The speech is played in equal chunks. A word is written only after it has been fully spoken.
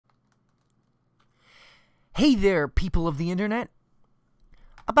Hey there, people of the internet.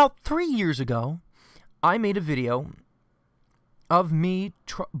 About 3 years ago, I made a video of me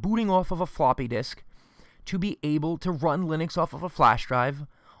booting off of a floppy disk to be able to run Linux off of a flash drive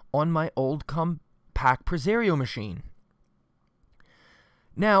on my old compact Presario machine.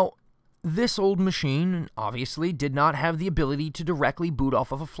 Now, this old machine obviously did not have the ability to directly boot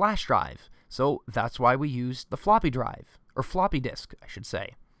off of a flash drive, so that's why we used the floppy drive, or floppy disk, I should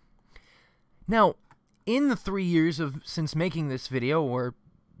say. Now, in the 3 years since making this video, or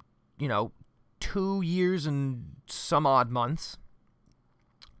 2 years and some odd months,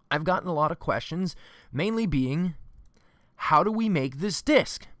 I've gotten a lot of questions, mainly being, how do we make this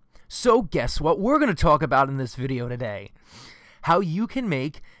disk? So guess what we're going to talk about in this video today? How you can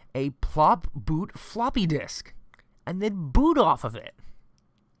make a Plop boot floppy disk and then boot off of it.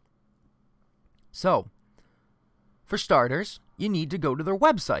 So, for starters, you need to go to their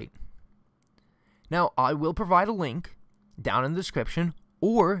website. Now, I will provide a link down in the description,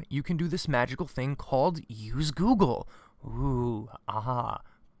 or you can do this magical thing called use Google. Ooh,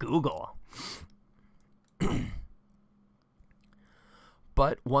 Google.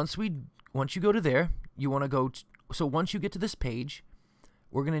 But once you go to there, you want to go so once you get to this page,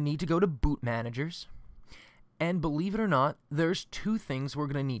 we're going to need to go to boot managers. And believe it or not, there's two things we're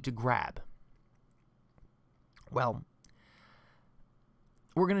going to need to grab. Well,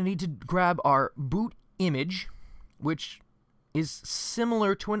 we're going to need to grab our boot image, which is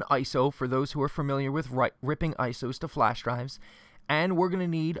similar to an ISO for those who are familiar with ripping ISOs to flash drives. And we're going to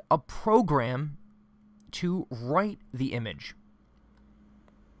need a program to write the image.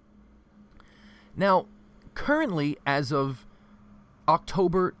 Now, currently, as of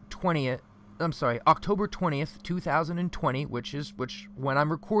October 20th, 2020, which when I'm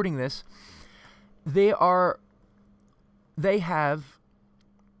recording this, they have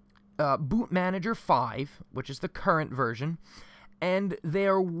Boot Manager 5, which is the current version, and they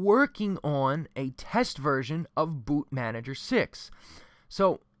are working on a test version of Boot Manager 6.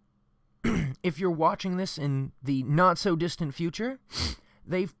 So, if you're watching this in the not-so-distant future,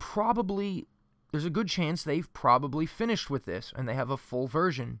 there's a good chance they've probably finished with this, and they have a full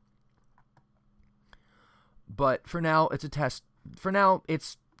version. But for now, it's a test. For now,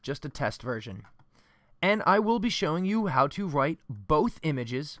 it's just a test version. And I will be showing you how to write both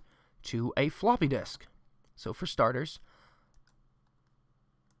images to a floppy disk. So for starters,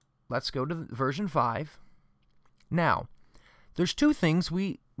 let's go to version 5. Now, there's two things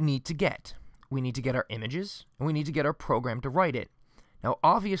we need to get. We need to get our images, and we need to get our program to write it. Now,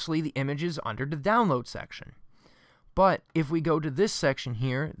 obviously, the image is under the download section. But if we go to this section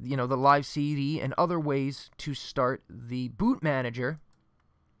here, the live CD and other ways to start the boot manager,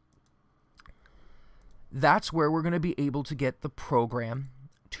 that's where we're going to be able to get the program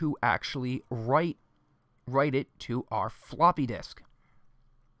to actually write it to our floppy disk.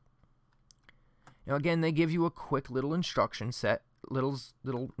 Now, again, they give you a quick little instruction set, little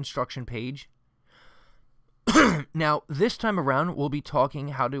instruction page. Now, this time around, we'll be talking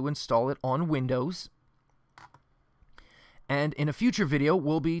how to install it on Windows. And in a future video,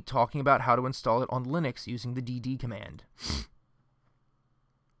 we'll be talking about how to install it on Linux using the dd command.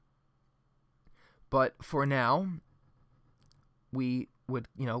 But for now, we would,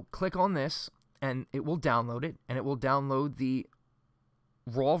 click on this, and it will download it, and it will download the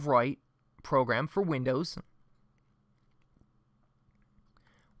RawWrite program for Windows,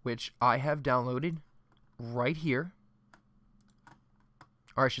 which I have downloaded right here.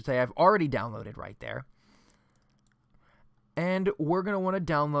 Or I should say I've already downloaded right there. And we're going to want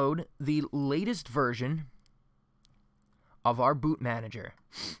to download the latest version of our boot manager,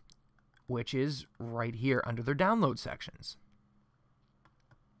 which is right here under their download sections.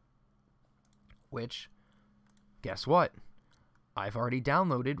 Which, guess what? I've already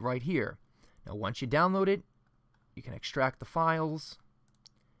downloaded right here. Now, once you download it, you can extract the files,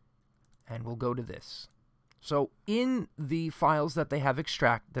 and we'll go to this. So, in the files that they have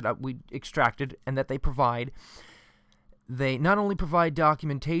we extracted and that they provide, they not only provide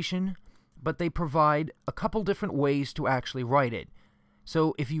documentation, but they provide a couple different ways to actually write it.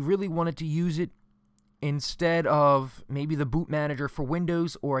 So if you really wanted to use it instead of maybe the boot manager for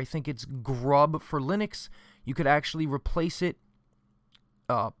Windows, or I think it's Grub for Linux, you could actually replace it,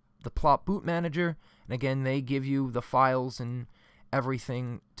 the Plop boot manager, and again, they give you the files and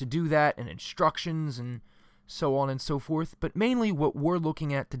everything to do that, and instructions, and so on and so forth. But mainly what we're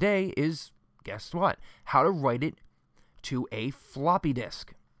looking at today is, guess what? How to write it to a floppy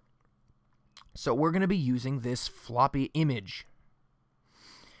disk. So we're going to be using this floppy image.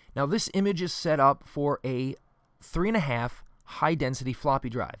 Now, this image is set up for a 3.5 high-density floppy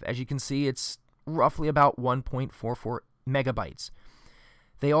drive. As you can see, it's roughly about 1.44 megabytes.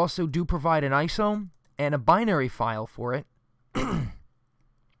 They also do provide an ISO and a binary file for it,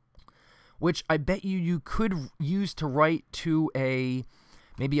 which I bet you could use to write to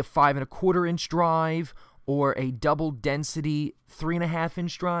maybe a 5.25-inch drive or a double density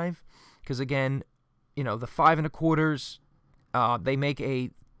 3.5-inch drive, because again, the 5.25s, they make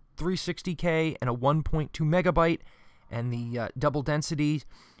a 360K and a 1.2 megabyte, and the double densities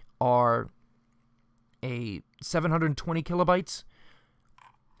are a 720 kilobytes,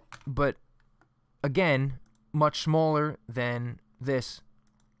 but again, much smaller than this.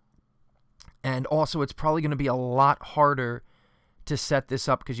 And also, it's probably going to be a lot harder to set this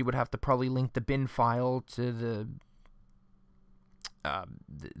up, because you would have to probably link the bin file to the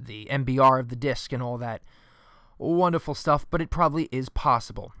MBR of the disk and all that wonderful stuff, but it probably is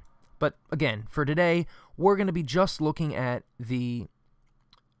possible. But again, for today, we're going to be just looking at the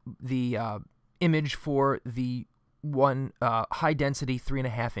image for the one high-density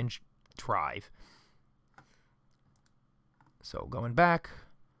 3.5-inch drive. So going back,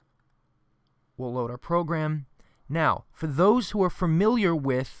 we'll load our program. Now, for those who are familiar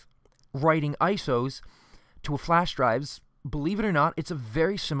with writing ISOs to a flash drives, believe it or not, it's a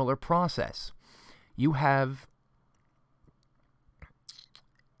very similar process. You have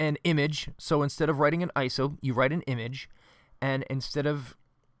an image, so instead of writing an ISO, you write an image, and instead of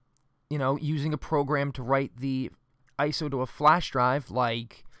using a program to write the ISO to a flash drive,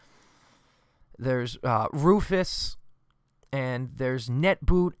 like there's Rufus and there's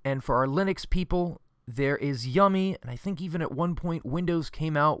NetBoot, and for our Linux people, there is Yummy, and I think even at one point Windows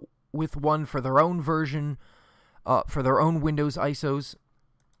came out with one for their own version, for their own Windows ISOs.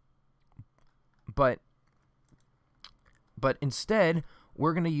 But instead,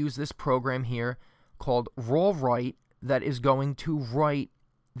 we're going to use this program here called RawWrite that is going to write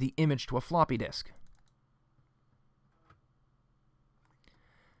the image to a floppy disk.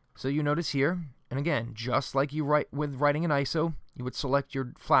 So you notice here, and again, just like you write with writing an ISO, you would select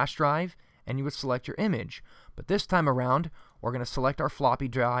your flash drive and you would select your image. But this time around, we're going to select our floppy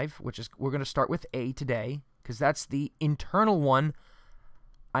drive, which is, we're going to start with A today, because that's the internal one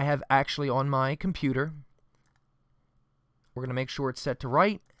I have actually on my computer. We're going to make sure it's set to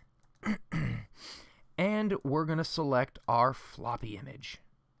write, and we're going to select our floppy image.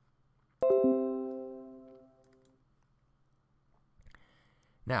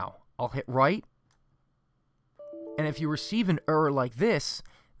 Now, I'll hit write, and if you receive an error like this,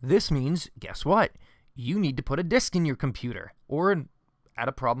 this means, guess what? You need to put a disk in your computer, or had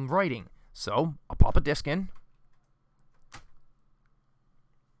a problem writing. So, I'll pop a disk in,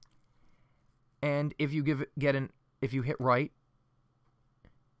 and if you if you hit write,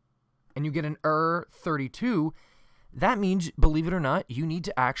 and you get an error 32, that means, believe it or not, you need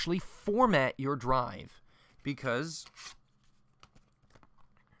to actually format your drive, because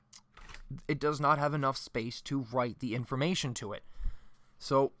it does not have enough space to write the information to it.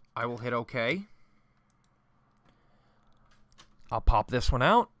 So I will hit OK. I'll pop this one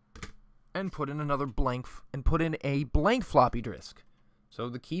out and put in another blank, and put in a blank floppy disk. So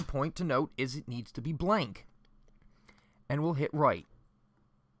the key point to note is it needs to be blank. And we'll hit write.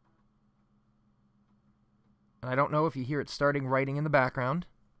 And I don't know if you hear it starting writing in the background.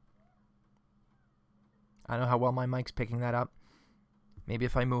 I don't know how well my mic's picking that up. Maybe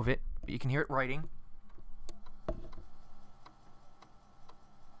if I move it, but you can hear it writing.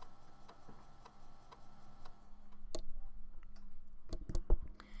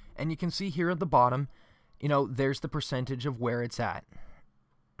 And you can see here at the bottom, there's the percentage of where it's at.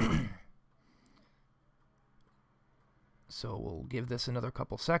 So we'll give this another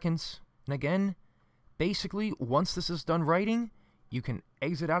couple seconds. And again, basically, once this is done writing, you can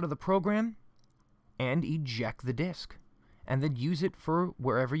exit out of the program and eject the disk, and then use it for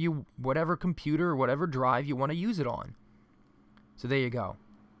whatever computer or whatever drive you want to use it on. So there you go.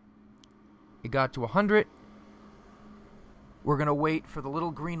 It got to 100. We're going to wait for the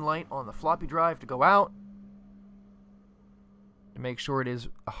little green light on the floppy drive to go out to make sure it is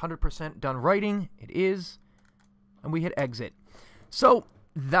 100% done writing. It is. And we hit exit. So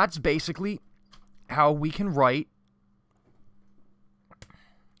that's basically how we can write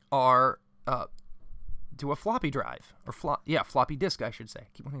our to a floppy drive, or floppy disk, I should say. I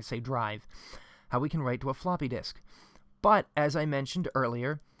keep wanting to say drive. How we can write to a floppy disk. But as I mentioned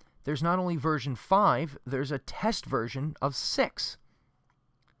earlier, there's not only version 5, there's a test version of 6.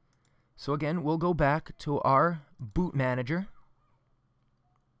 So again, we'll go back to our boot manager,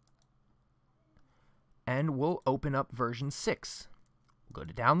 and we'll open up version 6. We'll go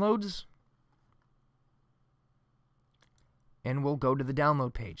to downloads, and we'll go to the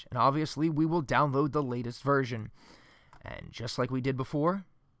download page. And obviously, we will download the latest version. And just like we did before,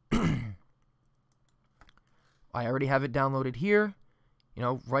 I already have it downloaded here. You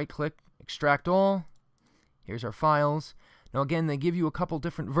know, right-click, extract all. Here's our files. Now, again, they give you a couple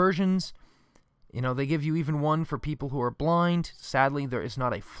different versions. You know, they give you even one for people who are blind. Sadly, there is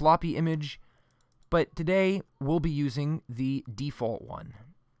not a floppy image. But today, we'll be using the default one.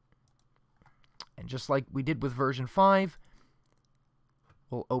 And just like we did with version 5,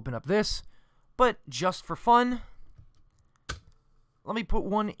 we'll open up this. But just for fun, let me put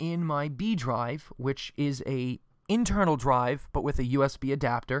one in my B drive, which is a internal drive, but with a USB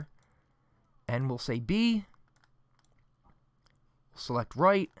adapter. And we'll say B. Select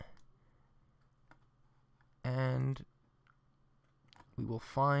write. And we will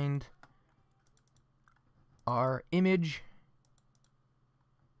find our image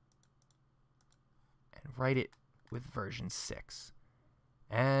and write it with version 6.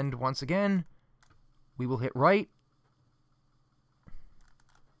 And once again, we will hit write.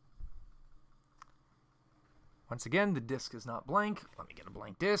 Once again, the disk is not blank. Let me get a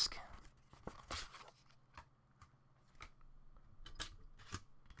blank disk.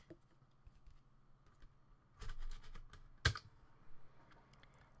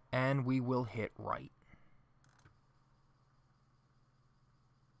 And we will hit write.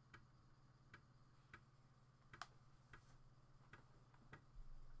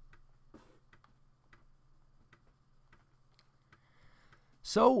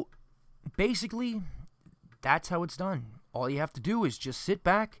 So, basically, that's how it's done. All you have to do is just sit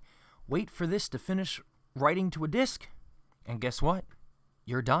back, wait for this to finish writing to a disk, and guess what?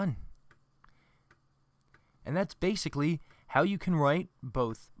 You're done. And that's basically how you can write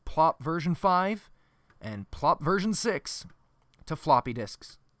both Plop version 5 and Plop version 6 to floppy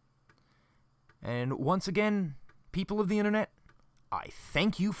disks. And once again, people of the internet, I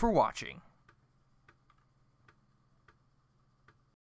thank you for watching.